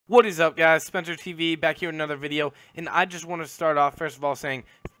What is up, guys? Spencer TV back here with another video, and I just want to start off first of all saying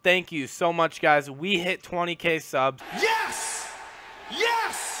thank you so much, guys. We hit 20K subs. Yes!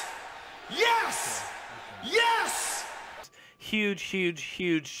 Yes! Yes! Yes!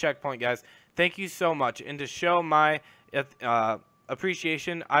 Huge checkpoint, guys. Thank you so much. And to show my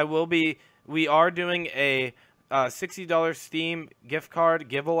appreciation, we are doing a $60 Steam gift card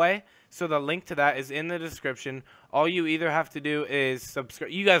giveaway. So the link to that is in the description. All you either have to do is subscribe.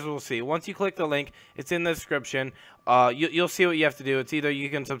 You guys will see. Once you click the link, it's in the description. You'll see what you have to do. It's either you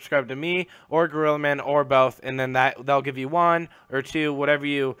can subscribe to me or Gorilla Man or both, and then they'll give you 1 or 2, whatever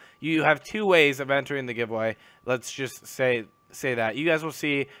you have 2 ways of entering the giveaway. Let's just say that. You guys will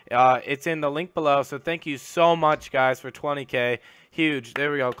see. It's in the link below. So thank you so much, guys, for 20K. Huge. There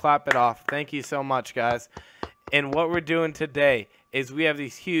we go. Clap it off. Thank you so much, guys. And what we're doing today is we have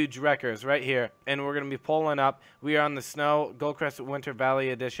these huge wreckers right here, and we're going to be pulling up. We are on the Snow Goldcrest Winter Valley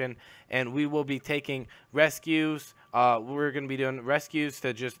Edition, and we will be taking rescues. We're going to be doing rescues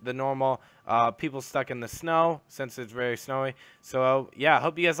to just the normal people stuck in the snow since it's very snowy. So, yeah, I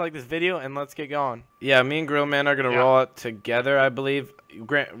hope you guys like this video, and let's get going. Yeah, me and Gorilla Man are going to roll it together, I believe.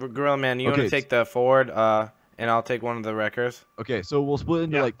 Gorilla Man, you want to take the forward, and I'll take one of the wreckers. Okay, so we'll split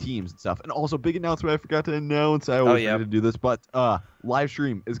into like teams and stuff. And also, big announcement I forgot to announce. I always forget to do this, but live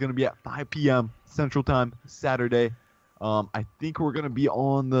stream is going to be at 5 p.m. Central Time Saturday. I think we're going to be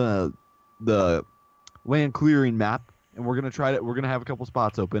on the land clearing map, and we're going to try it. We're going to have a couple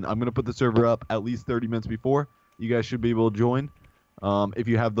spots open. I'm going to put the server up at least 30 minutes before. You guys should be able to join. If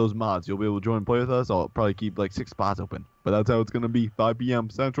you have those mods, you'll be able to join and play with us. I'll probably keep like 6 spots open, but that's how it's going to be. 5 p.m.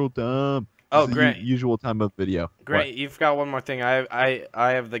 Central Time. Oh, great. Usual time of video. Great. What? You forgot one more thing. I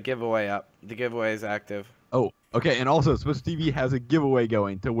have the giveaway up. The giveaway is active. Oh, okay. And also, Spencer TV has a giveaway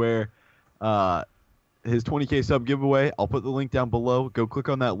going to where his 20K sub giveaway. I'll put the link down below. Go click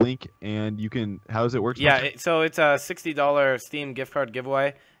on that link, and you can. How does it work? Yeah, so it's a $60 Steam gift card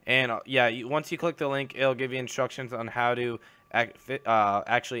giveaway. And, once you click the link, it'll give you instructions on how to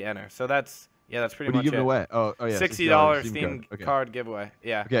actually enter. So that's pretty much it. What are you giving away? Oh, yeah. $60 Steam card giveaway.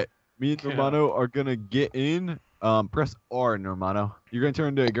 Yeah. Okay. Me and Normano are gonna get in. Press R, Normano. You're gonna turn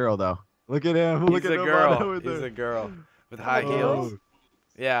into a girl though. Look at him. Look at Normano. He's a girl with high heels.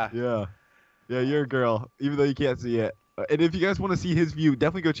 Yeah. Yeah. Yeah, you're a girl, even though you can't see it. And if you guys want to see his view,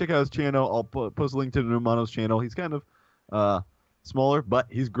 definitely go check out his channel. I'll post a link to Normano's channel. He's kind of smaller, but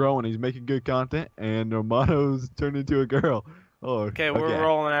he's growing. He's making good content, and Normano's turned into a girl. Oh. Okay, we're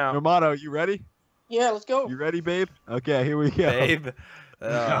rolling out. Normano, you ready? Yeah, let's go. You ready, babe? Okay, here we go. Babe.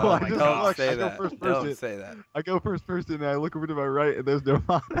 Don't say that. Don't say that. I go first person, and I look over to my right, and there's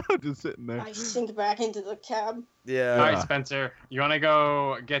Normano just sitting there. I sink back into the cab. Yeah. All right, Spencer. You want to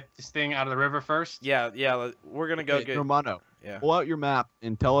go get this thing out of the river first? Yeah. We're gonna go get Normano. Yeah. Pull out your map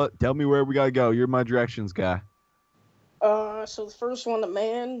and tell me where we gotta go. You're my directions guy. So the first one, the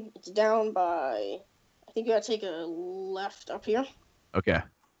man, it's down by. I think you gotta take a left up here. Okay.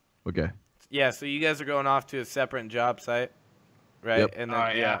 Okay. Yeah. So you guys are going off to a separate job site. Right, Yep. and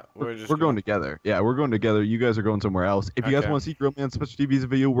then we're going together. Yeah, we're going together. You guys are going somewhere else. If you guys want to see Gorilla Man Spencer TV's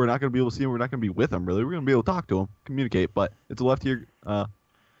video, we're not going to be able to see him. We're not going to be with him, really. We're going to be able to talk to him, communicate. But it's left here.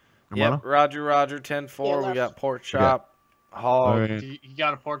 Yep, Roger, 10-4. We got pork chop, hog. Right. You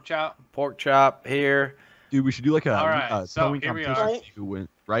got a pork chop? Pork chop here. Dude, we should do like a so towing here we competition. are. See who wins,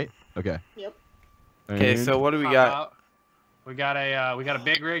 right? Okay. Yep. Okay, so what do we got? We got a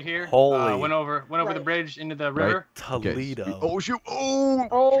big rig here. Holy. Went over the bridge into the river. Toledo. Okay. Oh shoot! Oh.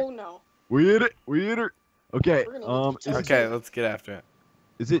 Oh no. We hit it. Okay. Okay, let's get after it.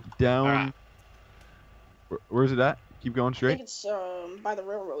 Is it down? Right. Where's it at? Keep going I straight. think it's by the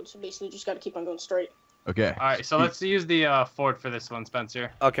railroad, so basically just gotta keep on going straight. Okay. All right, so let's use the Ford for this one,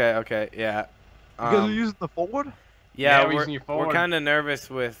 Spencer. Okay, yeah. You guys are using the Ford? Yeah, we're using your Ford. We're kind of nervous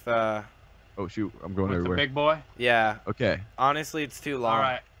with. Oh shoot! I'm going with everywhere. The big boy. Yeah. Okay. Honestly, it's too long.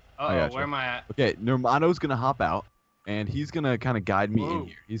 All right. Where am I at? Okay, Normano's gonna hop out, and he's gonna kind of guide me in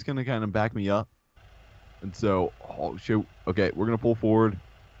here. He's gonna kind of back me up, and so oh shoot. Okay, we're gonna pull forward,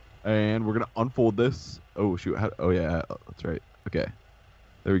 and we're gonna unfold this. Oh shoot! Oh yeah, that's right. Okay,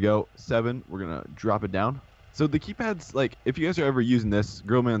 there we go. 7. We're gonna drop it down. So the keypads, like, if you guys are ever using this,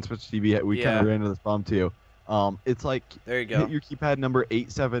 Gorilla Man Spencer TV, we kind of ran into this problem too. It's like there you go. Hit your keypad number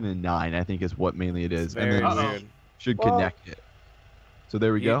 8, 7, and 9. I think is what mainly it is, Very and then weird. should connect it. So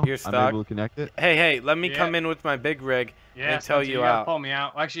there we go. You're stuck. I'm able to connect it. Hey, let me come in with my big rig and tell you out. Pull me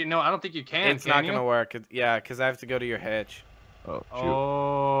out. Actually, no, I don't think you can. It's not gonna work. Yeah, because I have to go to your hitch. Oh shoot.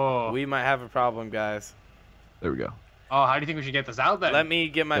 Oh. We might have a problem, guys. There we go. Oh, how do you think we should get this out then? Let me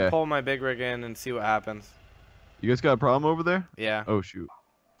get pull my big rig in and see what happens. You guys got a problem over there? Yeah. Oh shoot.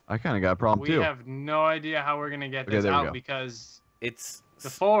 I kind of got a problem We too. have no idea how we're gonna get this there we out go. because It's the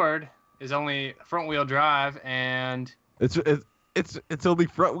Ford is only front-wheel drive, and It's only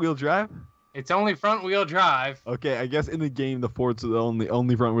front wheel drive. it's only front-wheel drive. Okay, I guess in the game the Ford's the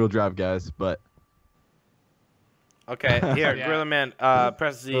only front wheel drive, guys. But okay. Here, Yeah. Gorilla Man,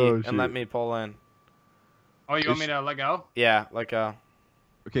 press Z Oh, and let shoot. me pull in. Oh, you want me to let go? Yeah, like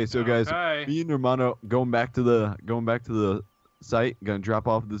okay, so guys, Okay. me and Romano going back to the site, gonna drop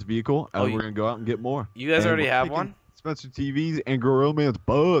off this vehicle, and Oh, we're gonna go out and get more. you guys And already we're have picking one? Spencer TVs and Gorilla Man's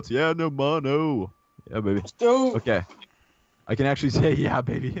butts. Yeah, Romano. Yeah, baby. Let's go. Okay. I can actually say yeah,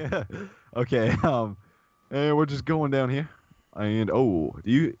 baby. Okay. And we're just going down here. And do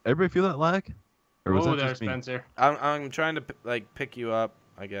you everybody feel that lag? Or was Oh, that there's just me? Spencer. I'm trying to like pick you up,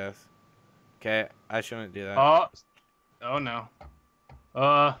 I guess. Okay, I shouldn't do that. Oh no.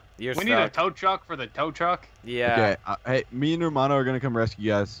 You're We need a stuck. tow truck for the tow truck. Yeah. Okay. Hey, me and Romano are gonna come rescue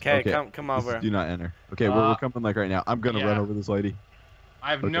you guys. Okay, come This is over. do not enter. Okay, we're coming like right now. I'm gonna run yeah. over this lady.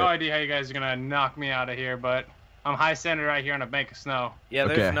 I have no idea how you guys are gonna knock me out of here, but I'm high centered right here on a bank of snow. Yeah,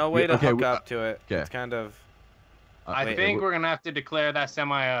 there's Okay, no way to okay, hook we- up to it. okay. It's kind of. I Wait, think we're gonna have to declare that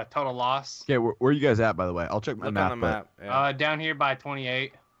semi a total loss. Okay, where are you guys at, by the way? I'll check my Look map. on the but- map. Yeah. Down here by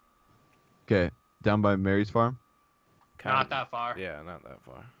 28. Okay, down by Mary's farm. Not that far. Yeah, not that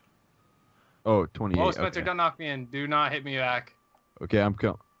far. Oh, 28. Oh, Spencer, okay. don't knock me in. Do not hit me back. Okay, I'm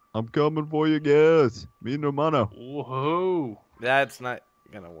coming for you guys. Me and Romano. Woohoo! That's not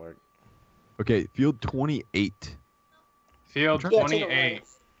gonna work. Okay, field 28. Field Yeah, take a 28. right.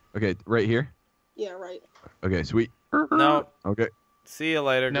 Okay, right here. Yeah, right. Okay, sweet. No. Okay. See you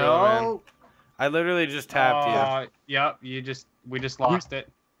later, Gorilla Man. No. I literally just tapped you. Yep. We just lost it.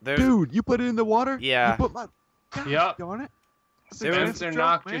 There's Dude, you put it in the water? Yeah. You put my. God Yep. darn it. There was- Spencer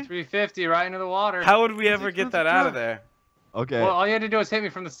knocked your 350 right into the water. How would we ever Six get months that of out of truck. there? Okay. Well, all you had to do was hit me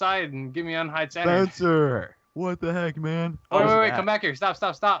from the side and give me unhide center. Spencer. What the heck, man? Oh, What was wait, that? come back here.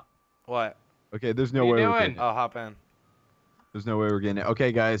 Stop. What? Okay, there's no What way are you we're doing? getting it. Oh, hop in. There's no way we're getting it.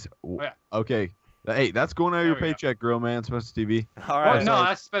 Okay, guys. yeah. Okay. Hey, that's going out of your There we go. paycheck, Grill Man. Spencer TV. All Oh, right. no, sorry.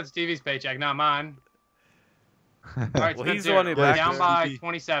 that's Spencer TV's paycheck, not mine. All right, Well, he's Spencer, the one who we're backed down it. by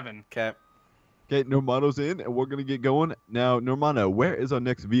 27. Okay. Okay, Normano's in, and we're gonna get going now. Normano, where is our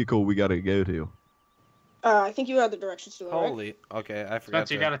next vehicle we gotta go to? I think you had the directions to it, right? Holy. Okay, I forgot.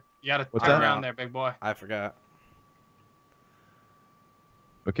 Spencer, you gotta What's turn that? around there, big boy. I forgot.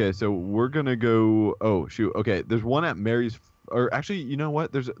 Okay, so we're gonna go. Oh shoot. Okay, there's one at Mary's, or actually, you know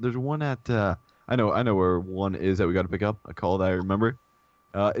what? There's one at. I know where one is that we gotta pick up. A call that I remember.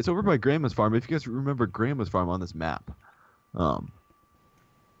 It's over by Grandma's farm. If you guys remember Grandma's farm on this map.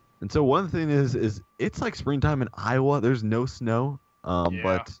 And so one thing is it's like springtime in Iowa. There's no snow. Yeah.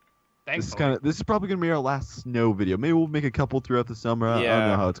 But Thankfully. this is probably gonna be our last snow video. Maybe we'll make a couple throughout the summer. I don't Yeah.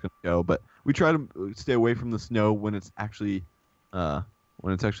 know how it's gonna go, but we try to stay away from the snow when it's actually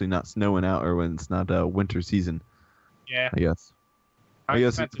not snowing out or when it's not winter season. Yeah. I guess. All I right,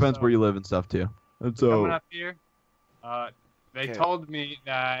 guess it Spencer, depends so where you live and stuff too. And so coming up here, they Okay. told me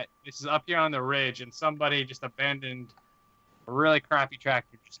that this is up here on the ridge, and somebody just abandoned a really crappy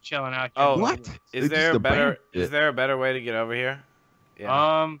tractor just chilling out here. Oh, what? They Is there just a better? abandoned Is it. there a better way to get over here?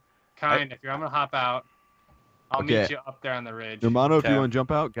 Yeah. Kind of. If I'm gonna hop out, I'll Okay. meet you up there on the ridge. Normano, if you Okay. want to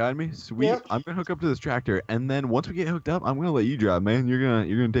jump out, guide me. Sweet. Yep. I'm gonna hook up to this tractor, and then once we get hooked up, I'm gonna let you drive, man. You're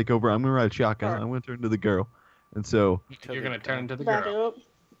gonna take over. I'm gonna ride shotgun. Alright. I'm gonna turn to the girl. And so You're gonna turn into the Back girl. up.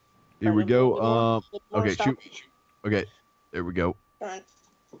 here we Back up a little go. bit more. Okay, Stop. shoot. Okay, there we go. Alright,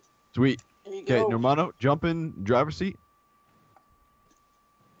 Sweet. there you Okay, go. Normano, jump in driver's seat.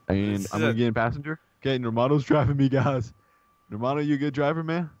 And This I'm is gonna a- get in passenger. Okay, Normano's driving me, guys. Normano, you a good driver,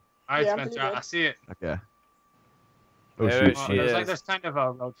 man? All right, Yeah, I'm pretty Spencer, good. I see it. Okay. Oh There shoot! she Looks like is. there's kind of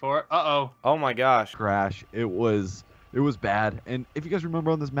a road for it. Uh-oh. Oh my gosh. Crash. It was bad. And if you guys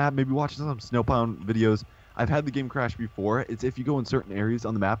remember on this map, maybe watch some Snowbound videos. I've had the game crash before. It's if you go in certain areas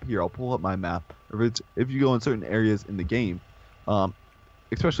on the map. Here, I'll pull up my map. Or if you go in certain areas in the game,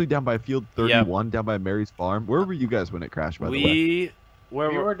 especially down by Field 31, down by Mary's farm. Where were you guys when it crashed? By the way. We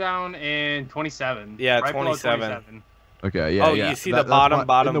were were down in 27. Yeah, right below 27. Okay, yeah. Oh, yeah. you see That- the that's why-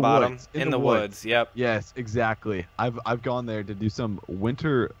 bottom woods, in the woods. Yep. Yes, exactly. I've gone there to do some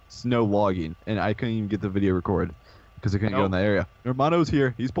winter snow logging, and I couldn't even get the video recorded because I couldn't go in Nope. that area. Normano's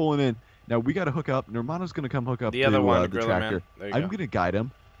here. He's pulling in. Now we got to hook up. Normano's gonna come hook up The to other one, the Gorilla tractor. Man. There you I'm go. gonna guide him,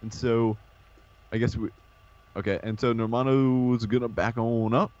 and so I guess we. Okay, and so Normano's gonna back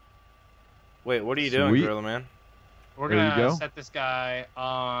on up. Wait, what are you doing, Sweet. Gorilla Man? We're There you gonna go. set this guy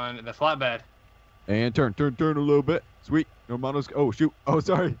on the flatbed. And turn a little bit. Sweet. Normano's. Oh shoot. Oh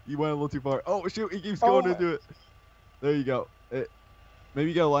sorry. You went a little too far. Oh shoot. He keeps Oh going my- into it. There you go. maybe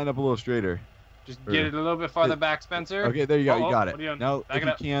you gotta line up a little straighter. Just get it a little bit farther back, Spencer. Okay, there you go. You got it. What are you doing? Now, Back if it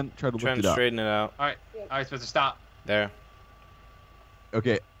you up. can, try to Trying lift to it up. straighten it out. All right, Spencer, stop. There.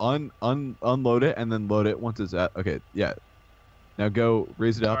 Okay, unload it and then load it once it's at. Okay, yeah. Now go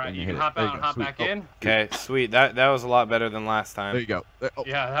raise it up. All right, and you hit can it. hop There you out and go. hop Sweet. back Oh, in. Okay, sweet. That was a lot better than last time. There you go. Oh,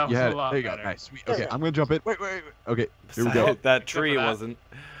 Yeah, that you was had a it. lot There you go. better. Nice, sweet. Okay, I'm gonna jump in. Wait. Okay, here we go. That Except tree for that. wasn't.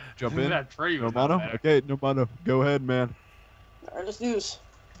 Jump in. That tree was Normanno. not better. Okay, Normanno. Go ahead, man. All right, let's do this.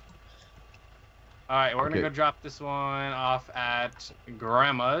 All right, we're Okay. gonna go drop this one off at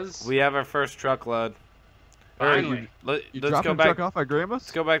Grandma's. We have our first truckload. Finally. Let's You go dropping back. truck off at Grandma's?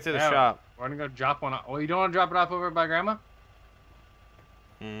 Let's go back to the Yeah. shop. We're gonna go drop one off. Well, you don't want to drop it off over by Grandma?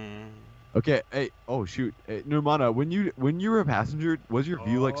 Mm. Okay. Hey. Oh shoot. Hey, Normanno, when you were a passenger, was your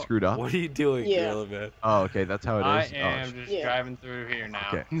view like Oh, screwed up? What are you doing, Yeah. Gorilla Man? Oh, okay. That's how it I is. am Oh, just Yeah. driving through here now.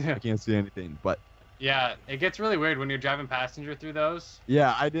 okay. I can't see anything, but Yeah, it gets really weird when you're driving passenger through those.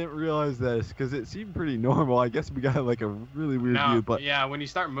 yeah, I didn't realize this because it seemed pretty normal. I guess we got like a really weird No, view, but yeah, when you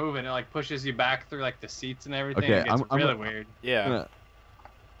start moving, it like pushes you back through like the seats and everything. Okay, it gets I'm really gonna- weird. Yeah.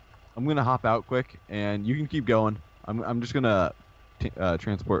 I'm gonna hop out quick, and you can keep going. I'm just gonna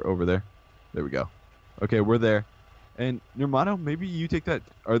transport over there. There we go. Okay, we're there. And Normanno, maybe you take that.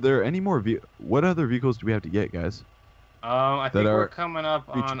 Are there any more what other vehicles do we have to get, guys? I think we're are coming up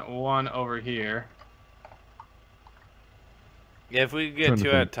reach- on one over here. Yeah, if we could get Trying to two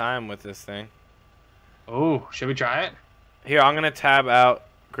at a think. time with this thing. Oh, should we try it? Here, I'm gonna tab out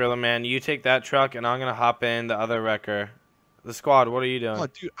Gorilla Man. You take that truck, and I'm gonna hop in the other wrecker. The squad, what are you doing? Oh,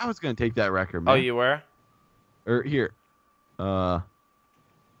 dude, I was gonna take that record, man. Oh, you were? Or here.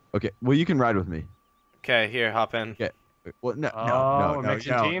 Okay. Well, you can ride with me. Okay, here, hop in. Okay. Well, no, Oh, we're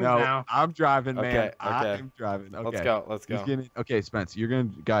mixing teams now. I'm driving, man. Okay, okay. I'm driving. Okay. Let's go. Let's He's go. getting, okay, Spence, you're gonna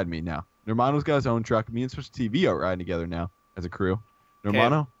guide me now. Normanno's got his own truck. Me and Switch TV are riding together now as a crew.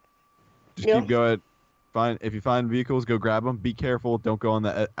 Normanno, just Yeah. keep going. If you find vehicles, go grab them. Be careful. Don't go on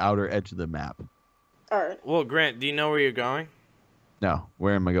the outer edge of the map. All right. Well, Grant, do you know where you're going? No,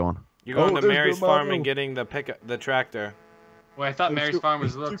 where am I going? You're going to there's Mary's farm Normanno. and getting the tractor. Well, I thought Let's Mary's go- farm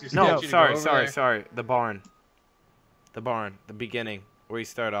was a little too No, sketchy to go over sorry. there. The barn. The beginning, where you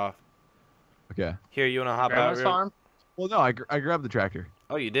start off. Okay. Here, you wanna hop Grandma's out? farm? Well, no, I grabbed the tractor.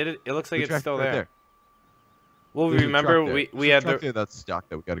 Oh, you did it. It looks like The it's tractor still right there. Well, There's a remember truck there. we There's a had truck the. there that's stock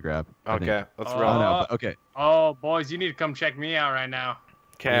that we gotta grab. I think. Okay, let's Oh, Oh, roll. no, but okay. Oh, boys, you need to come check me out right now.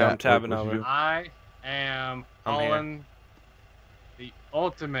 Okay, Yeah, I'm tabbing what you over. do? I am I'm here. calling the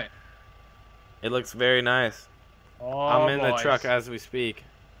ultimate. It looks very nice. Oh, I'm in the boys. truck as we speak.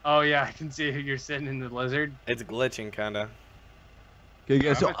 Oh yeah, I can see you're sitting in the lizard. It's glitching, kinda. Okay,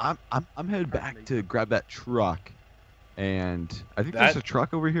 guys. So I'm I'm headed back to grab that truck, and I think That- there's a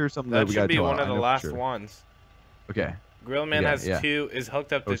truck over here or something that, That we should gotta be tow one out. of I the know for last sure. ones. Okay. Grill Man Yeah, yeah. is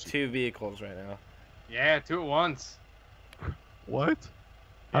hooked up Oh, to shoot. 2 vehicles right now. Yeah, 2 at once. What?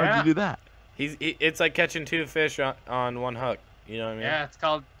 How Yeah. did you do that? It's like catching 2 fish on one hook. You know what I mean? Yeah, it's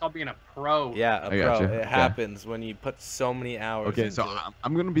called being a pro. Yeah, a I pro. gotcha. It Okay. happens when you put so many hours. Okay, into so it.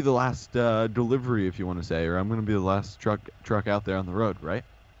 I'm gonna be the last delivery, if you want to say, or I'm gonna be the last truck out there on the road, right?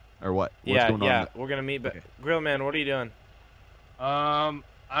 Or what? What's Yeah, going yeah. on? We're gonna meet. But Okay. Grill Man, what are you doing? I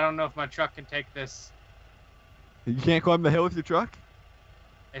don't know if my truck can take this. You can't climb the hill with your truck?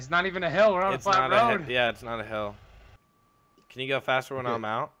 It's not even a hill. We're on It's a flat not road. yeah, it's not a hill. Can you go faster when Okay. I'm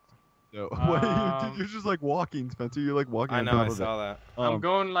out? No. Um, You're just like walking, Spencer. You're like walking. I on know. top I of saw that. it. I'm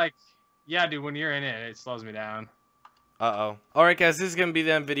going like, yeah, dude. When you're in it, it slows me down. Uh-oh. All right, guys, this is going to be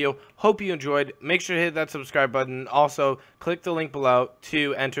the end video. Hope you enjoyed. Make sure to hit that subscribe button. Also, click the link below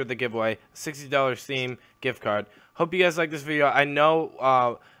to enter the giveaway. $60 Steam gift card. Hope you guys like this video. I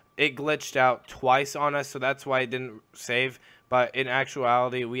know it glitched out twice on us, so that's why it didn't save. But in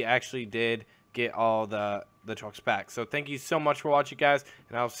actuality, we actually did get all the trucks back. So thank you so much for watching, guys,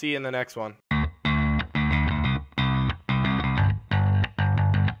 and I'll see you in the next one.